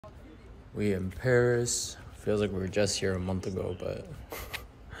We in Paris. Feels like we were just here a month ago, but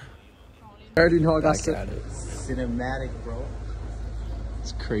I already know I got back at it. Cinematic, bro.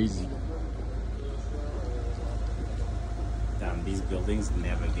 It's crazy. Damn, these buildings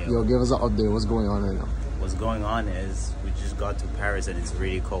never get Yo, give us an update. What's going on right now? What's going on is we just got to Paris and it's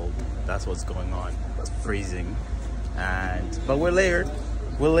really cold. That's what's going on. It's freezing. But we're layered.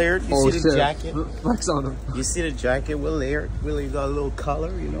 We're layered. You see the jacket? Flex on them. You see the jacket? We're layered. Really got a little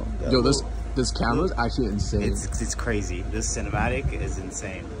color, you know. Yo, this camera's actually insane. It's crazy. This cinematic is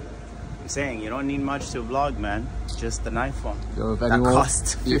insane. I'm saying you don't need much to vlog, man. Just an iPhone. Yo, if that anyone,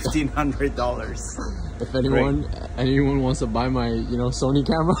 costs $1,500. If anyone wants to buy my, Sony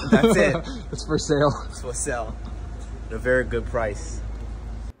camera, that's it. It's for sale. It's for sale. At a very good price.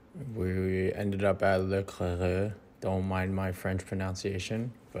 We ended up at Le Creux. Don't mind my French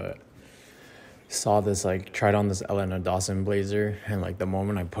pronunciation, but saw this, tried on this Elena Dawson blazer, and the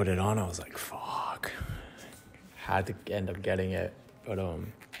moment I put it on, I was like, fuck. Had to end up getting it, but I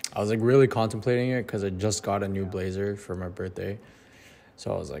was really contemplating it because I just got a new blazer for my birthday.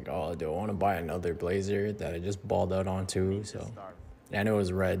 So I was like, oh, do I want to buy another blazer that I just balled out onto? And it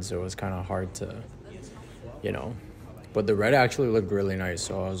was red, so it was kind of hard to, But the red actually looked really nice,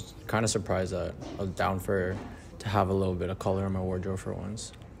 so I was kind of surprised that I was down to have a little bit of color in my wardrobe for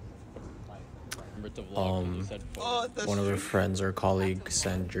once. One of our friends or colleagues,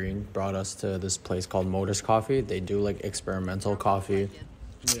 Sandrine, brought us to this place called Motors Coffee. They do experimental coffee.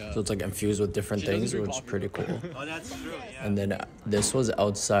 Yeah. So it's infused with different things, which is pretty cool. Oh, that's true, yeah. And then this was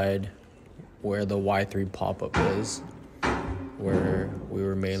outside where the Y3 pop-up is, where we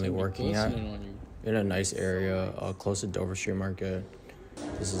were mainly working at, in a nice area close to Dover Street Market.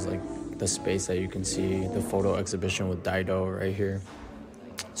 This is the space that you can see the photo exhibition with Dido right here.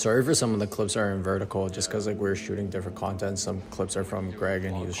 Sorry for some of the clips are in vertical, just because we were shooting different content. Some clips are from Greg,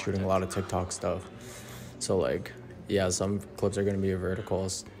 and he was shooting a lot of TikTok stuff. So yeah, some clips are gonna be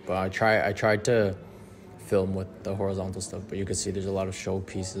verticals, but I tried to film with the horizontal stuff. But you can see there's a lot of show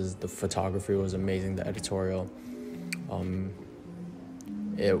pieces. The photography was amazing. The editorial,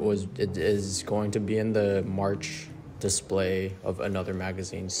 it is going to be in the March display of another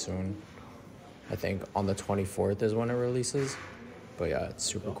magazine soon. I think on the 24th is when it releases. But yeah, it's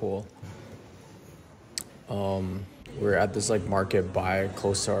super cool. We're at this market by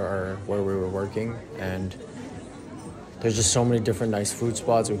close to where we were working, and there's just so many different nice food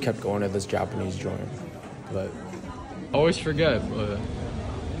spots. We kept going to this Japanese joint, but I always forget.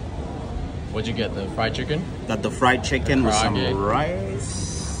 What'd you get? The fried chicken? Got the fried chicken with some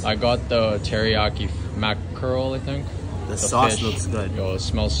rice. I got the teriyaki mackerel, I think. The sauce fish looks good. Yo, it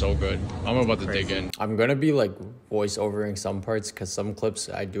smells so good. I'm about to dig in. I'm gonna be voice-overing some parts because some clips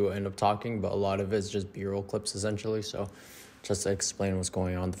I do end up talking, but a lot of it's just B-roll clips essentially. So just to explain what's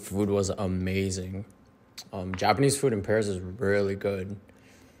going on, the food was amazing. Japanese food in Paris is really good.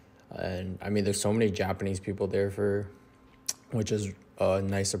 And I mean, there's so many Japanese people there which is a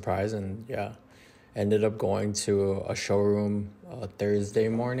nice surprise. And yeah, ended up going to a showroom Thursday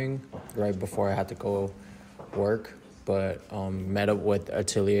morning, right before I had to go work. But met up with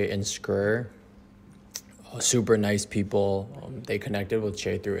Atelier in Square. Super nice people. They connected with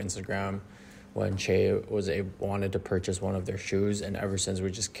Che through Instagram when Che wanted to purchase one of their shoes, and ever since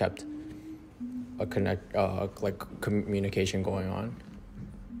we just kept a communication going on.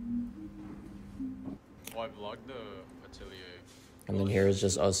 Oh, I vlogged the Atelier. And then here is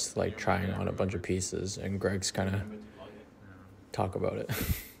just us trying on a bunch of pieces, and Greg's kind of talk about it.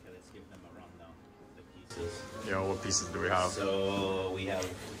 Yeah, what pieces do we have? So we have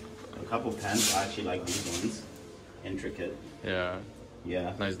a couple pens. I actually like these ones. Intricate. Yeah.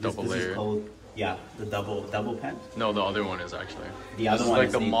 Yeah. Nice double layer. Yeah, the double pen. No, the other one is actually. The other one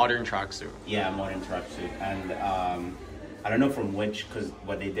is the modern tracksuit. Yeah, modern tracksuit. And I don't know from which, because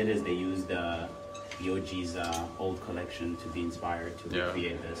what they did is they used the OG's old collection to be inspired to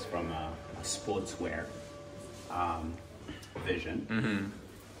recreate this from a sportswear vision. Mm-hmm.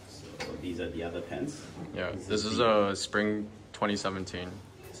 So these are the other pens. Yeah, this is a spring 2017.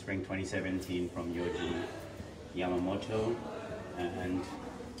 Spring 2017 from Yoji Yamamoto, and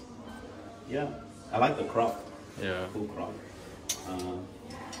yeah, I like the crop. Yeah, cool crop.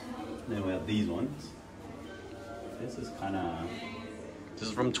 Then we have these ones. This is kind of. This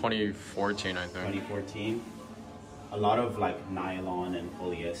is from 2014, I think. 2014. A lot of nylon and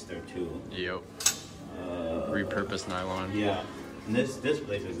polyester too. Yep. Repurposed nylon. Yeah. And this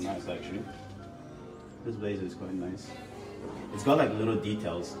blazer is nice actually. This blazer is quite nice. It's got little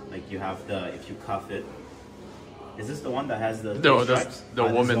details. You have if you cuff it. Is this the one that has the? No, that's the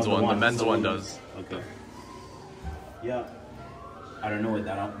woman's one. The men's one does. Okay. Yeah. I don't know what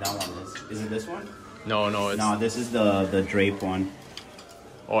that one is. Is it this one? No, no. This is the drape one.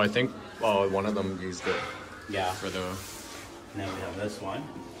 Oh, I think one of them used it. Yeah. For the. And then we have this one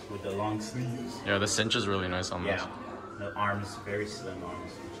with the long sleeves. Yeah, the cinch is really nice on this. Yeah. The arms, very slim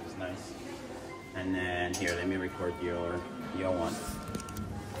arms, which is nice. And then here, let me record your one.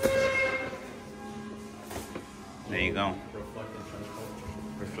 There you go.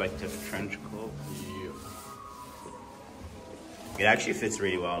 Reflective trench coat. Yeah. It actually fits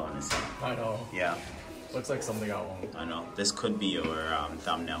really well on this one. I know. Yeah. Looks like something I want. I know. This could be your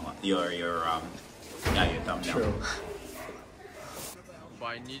thumbnail. Your thumbnail. True. But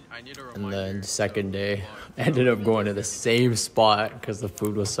I need a reminder. And then second day, I ended up going to the same spot because the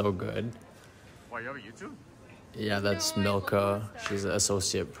food was so good. Why, you have a YouTube? Yeah, that's Milka. She's an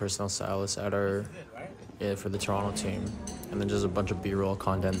associate personal stylist at our for the Toronto team. And then just a bunch of B-roll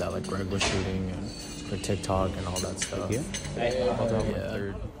content that like Greg was shooting and for TikTok and all that stuff. Yeah.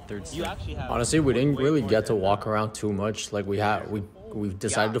 Third honestly, we didn't really get to walk around too much. Like we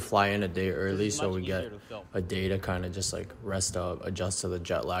decided to fly in a day early so we get a day to kind of just like rest up, adjust to the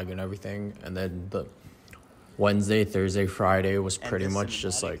jet lag and everything. And then the Wednesday, Thursday, Friday was pretty much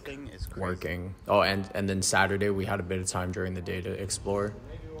just like working. Oh, and then Saturday we had a bit of time during the day to explore.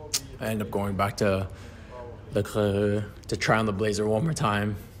 I ended up going back to try on the blazer one more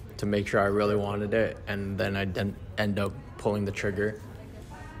time to make sure I really wanted it, and then I didn't end up pulling the trigger.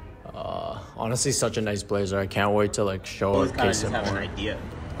 Honestly, such a nice blazer. I can't wait to like show it.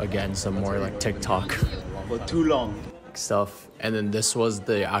 Again, some more like TikTok for too long stuff. And then this was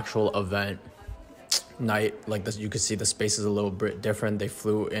the actual event night. Like this, you could see the space is a little bit different. They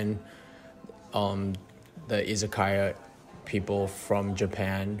flew in the izakaya people from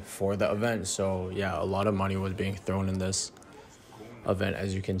Japan for the event. So yeah, a lot of money was being thrown in this event,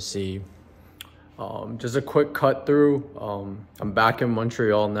 as you can see. Just a quick cut through. I'm back in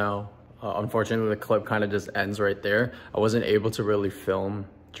Montreal now. Unfortunately, the clip kind of just ends right there. I wasn't able to really film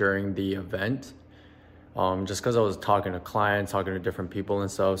during the event just because I was talking to clients, talking to different people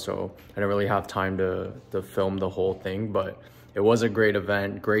and stuff, so I didn't really have time to film the whole thing. But it was a great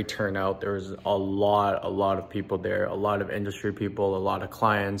event, great turnout. There was a lot of people there, a lot of industry people, a lot of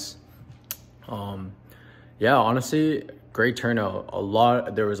clients. Yeah, honestly, great turnout.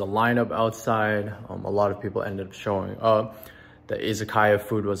 There was a lineup outside. A lot of people ended up showing up. The izakaya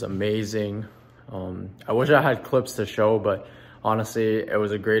food was amazing. I wish I had clips to show, but honestly, it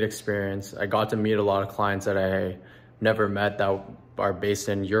was a great experience. I got to meet a lot of clients that I never met that are based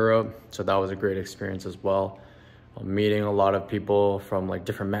in Europe, so that was a great experience as well. Meeting a lot of people from like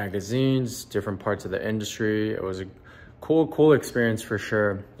different magazines, different parts of the industry. It was a cool experience for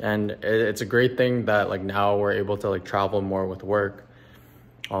sure. And it's a great thing that like now we're able to like travel more with work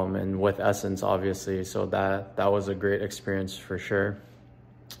and with SSENSE obviously. So that was a great experience for sure.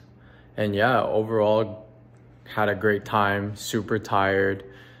 And yeah, overall had a great time, super tired,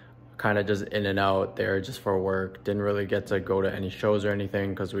 kind of just in and out there just for work. Didn't really get to go to any shows or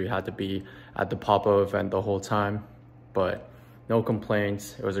anything because we had to be at the pop-up event the whole time, but no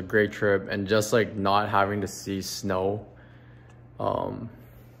complaints. It was a great trip, and just like not having to see snow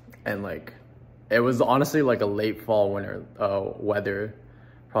and like it was honestly like a late fall winter weather,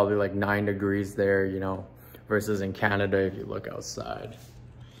 probably like 9 degrees there, you know, versus in Canada if you look outside.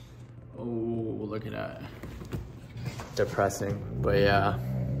 Oh, look at that. Depressing, but yeah.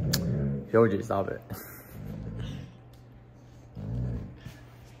 Yoji, stop it.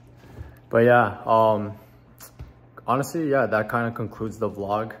 But yeah, honestly, yeah, that kind of concludes the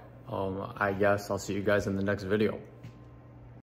vlog. I guess I'll see you guys in the next video.